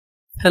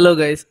Hello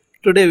guys,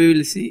 today we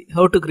will see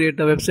how to create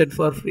a website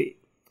for free.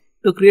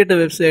 To create a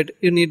website,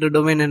 you need a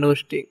domain and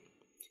hosting.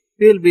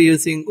 We will be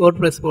using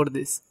WordPress for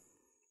this.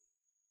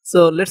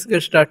 So let's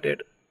get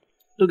started.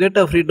 To get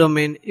a free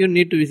domain, you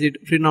need to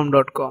visit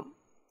freenom.com.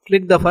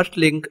 Click the first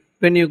link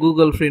when you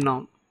Google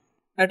Freenom.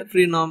 At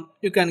Freenom,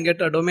 you can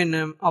get a domain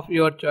name of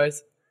your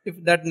choice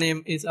if that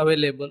name is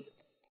available.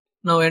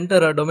 Now enter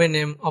a domain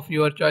name of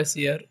your choice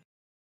here.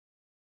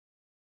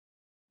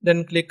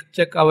 Then click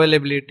check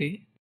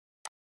availability.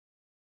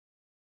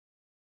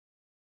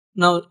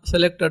 Now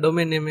select a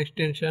domain name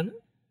extension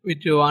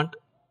which you want.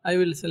 I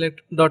will select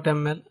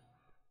 .ml.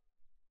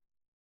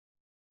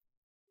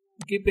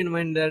 Keep in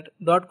mind that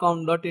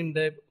 .com, .in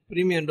type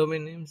premium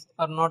domain names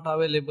are not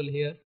available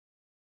here.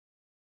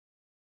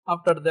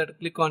 After that,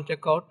 click on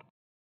checkout.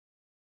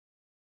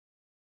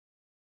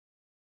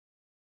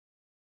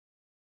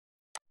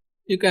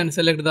 You can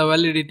select the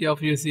validity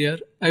of use here.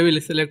 I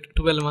will select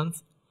 12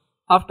 months.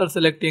 After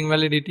selecting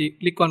validity,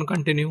 click on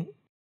continue.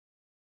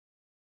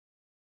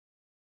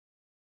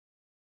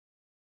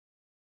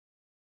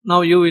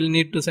 Now you will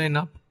need to sign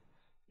up.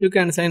 You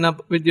can sign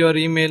up with your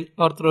email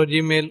or through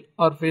Gmail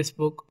or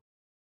Facebook.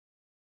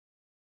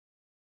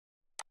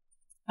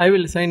 I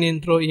will sign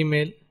in through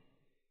email.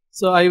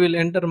 So I will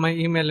enter my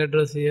email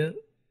address here.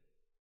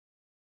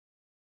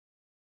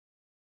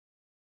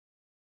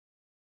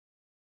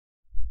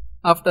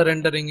 After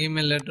entering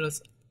email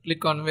address,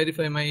 click on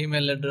verify my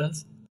email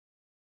address.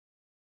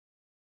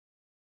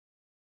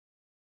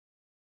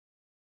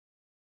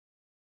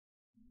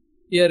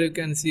 Here you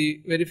can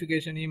see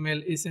verification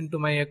email is sent to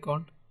my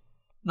account.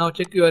 Now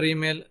check your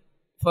email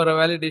for a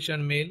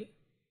validation mail.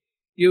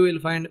 You will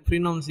find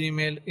Freenom's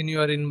email in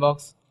your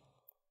inbox.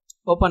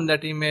 Open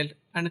that email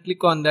and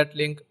click on that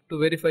link to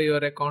verify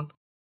your account.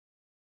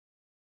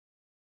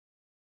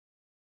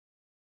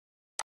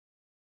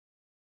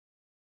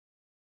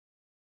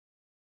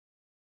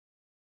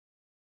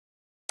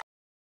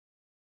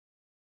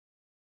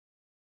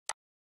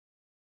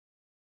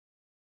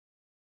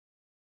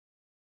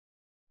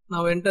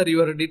 Now enter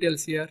your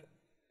details here.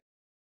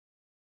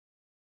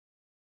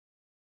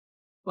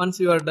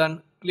 Once you are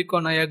done, click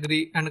on I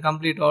agree and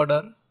complete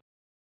order.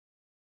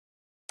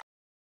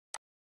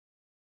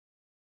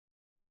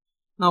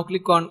 Now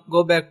click on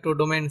go back to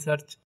domain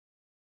search.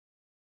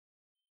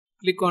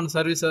 Click on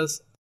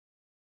services,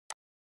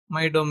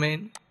 my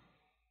domain.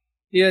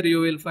 Here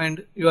you will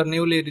find your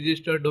newly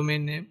registered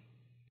domain name.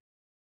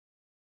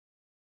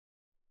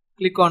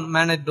 Click on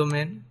manage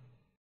domain.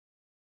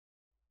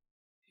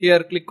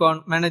 Here click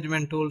on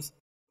management tools,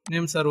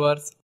 name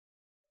servers.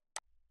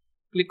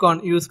 Click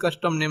on use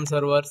custom name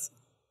servers.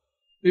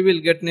 We will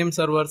get name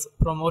servers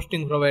from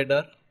hosting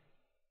provider.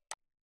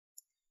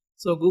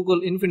 So Google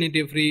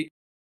Infinity free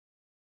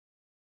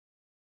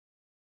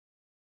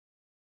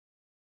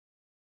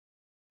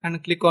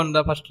and click on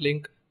the first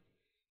link.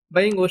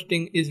 Buying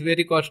hosting is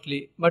very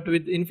costly, but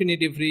with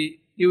Infinity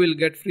free you will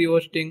get free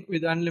hosting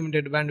with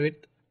unlimited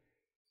bandwidth.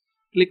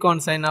 Click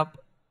on sign up.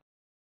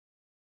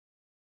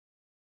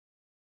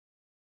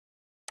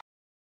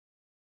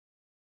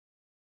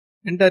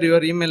 Enter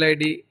your email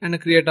ID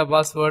and create a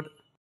password.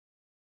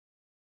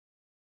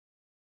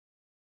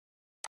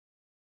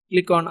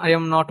 Click on I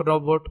am not a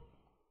robot.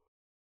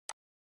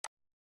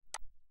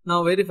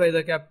 Now verify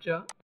the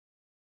CAPTCHA.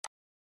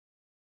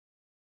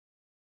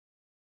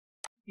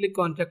 Click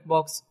on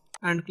checkbox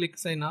and click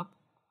sign up.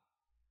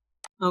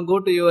 Now go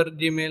to your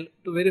Gmail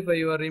to verify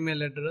your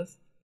email address.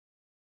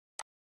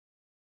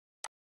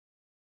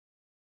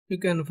 You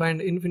can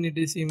find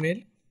Infinity's email.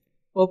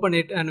 Open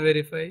it and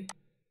verify.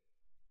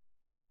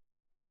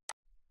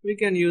 We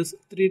can use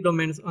 3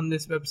 domains on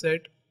this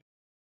website.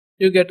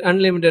 You get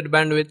unlimited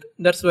bandwidth.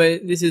 That's why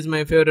this is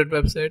my favorite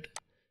website.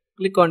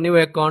 Click on new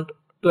account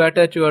to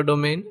attach your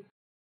domain.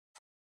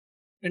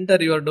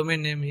 Enter your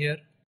domain name here.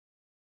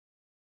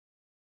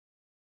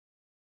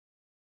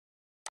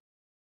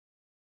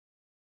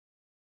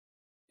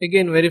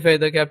 Again verify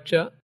the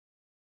CAPTCHA.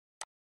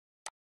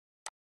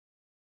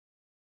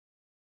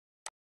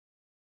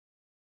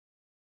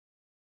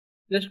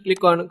 Just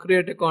click on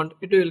create account.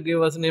 It will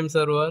give us name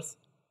servers.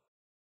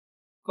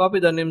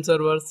 Copy the name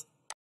servers.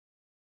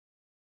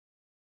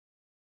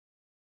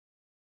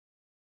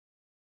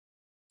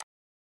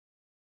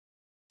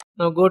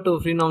 Now go to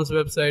Freenom's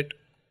website.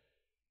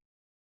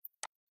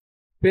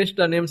 Paste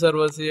the name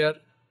servers here.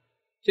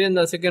 Change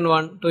the second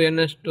one to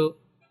NS2.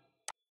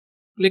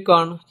 Click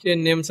on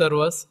change name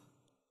servers.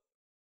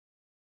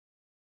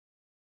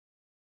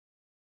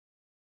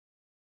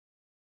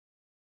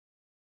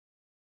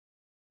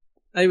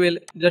 I will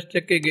just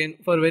check again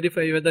for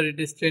verify whether it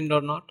is changed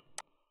or not.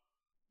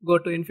 Go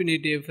to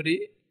Infinity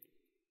free.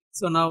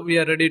 So now we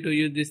are ready to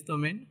use this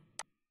domain.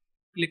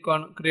 Click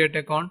on create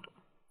account.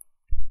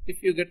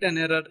 If you get an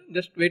error,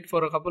 just wait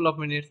for a couple of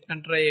minutes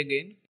and try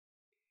again.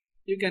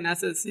 You can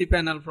access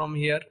cPanel from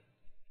here.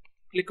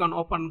 Click on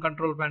open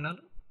control panel.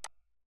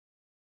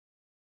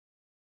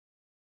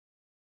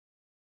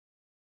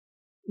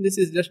 This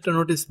is just a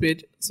notice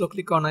page, so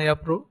click on I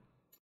approve.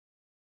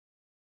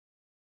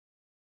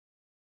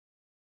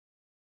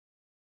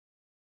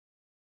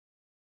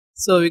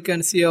 So we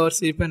can see our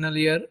cPanel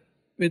here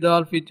with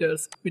all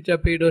features which are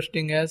paid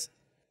hosting has.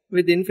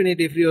 With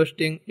Infinity free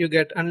hosting, you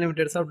get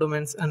unlimited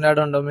subdomains and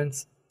add-on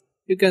domains.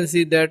 You can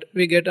see that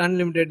we get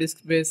unlimited disk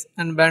space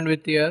and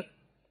bandwidth here.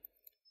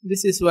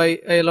 This is why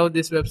I love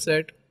this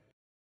website.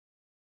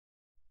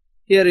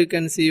 Here you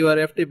can see your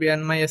FTP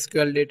and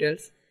MySQL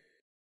details.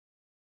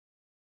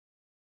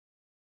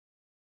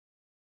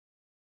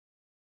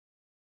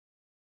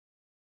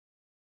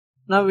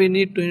 Now we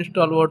need to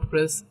install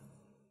WordPress.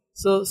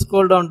 So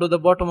scroll down to the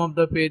bottom of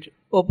the page,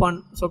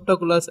 open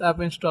Soptaculous app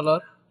installer.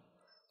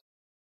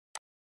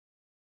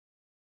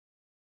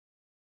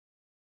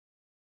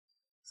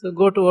 So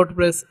go to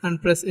WordPress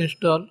and press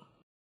install.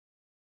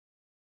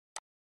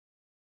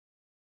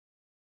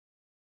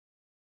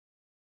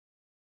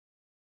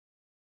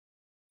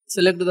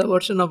 Select the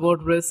version of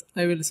WordPress.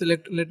 I will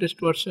select latest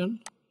version.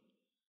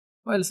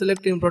 While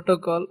selecting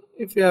protocol,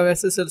 if you have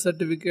SSL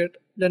certificate,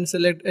 then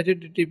select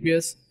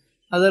HTTPS,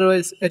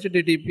 otherwise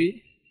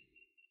HTTP.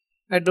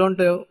 I don't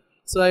have,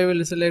 so I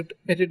will select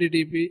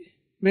HTTP.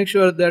 Make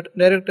sure that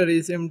directory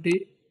is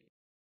empty.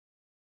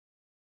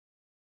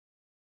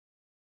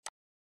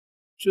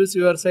 Choose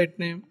your site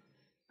name.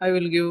 I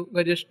will give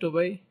gadgets to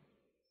buy.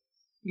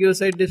 Give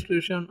site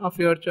description of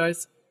your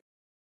choice.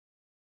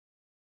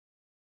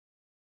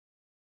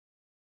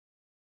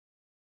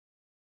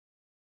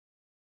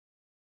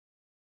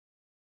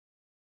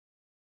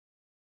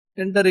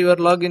 Enter your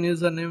login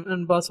username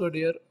and password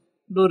here.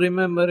 Do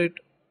remember it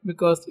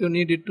because you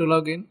need it to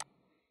log in.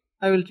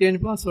 I will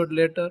change password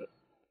later.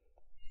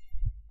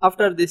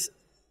 After this,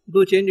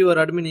 do change your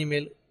admin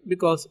email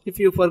because if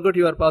you forgot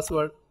your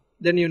password,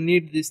 then you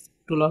need this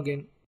to log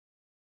in.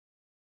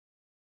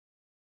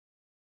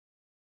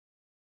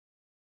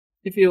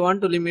 If you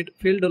want to limit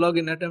failed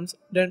login attempts,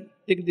 then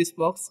tick this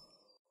box.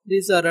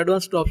 These are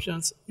advanced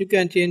options. You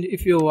can change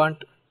if you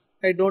want.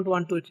 I don't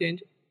want to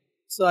change,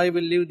 so I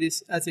will leave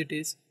this as it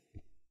is.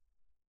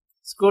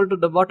 Scroll to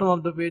the bottom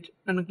of the page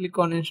and click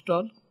on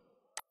install.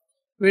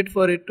 Wait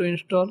for it to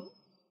install.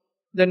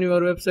 Then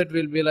your website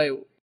will be live.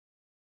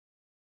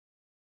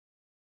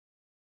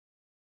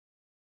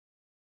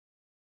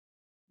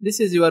 This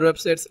is your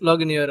website's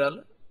login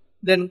URL.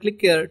 Then click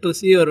here to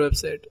see your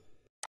website.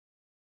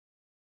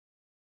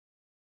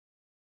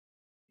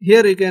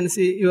 Here you can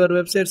see your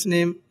website's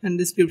name and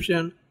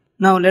description.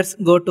 Now let's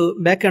go to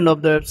backend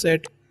of the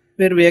website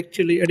where we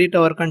actually edit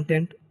our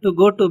content. To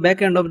go to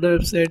backend of the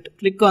website,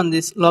 click on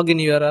this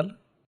login URL.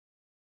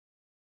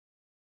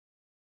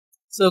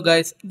 So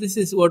guys, this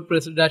is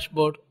WordPress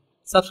Dashboard.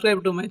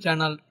 Subscribe to my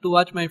channel to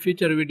watch my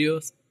future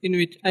videos in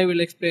which I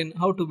will explain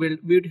how to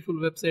build beautiful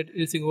website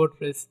using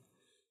WordPress.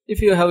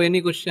 If you have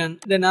any question,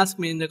 then ask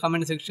me in the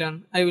comment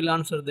section. I will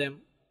answer them.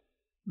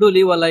 Do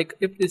leave a like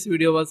if this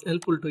video was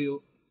helpful to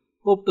you.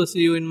 Hope to see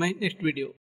you in my next video.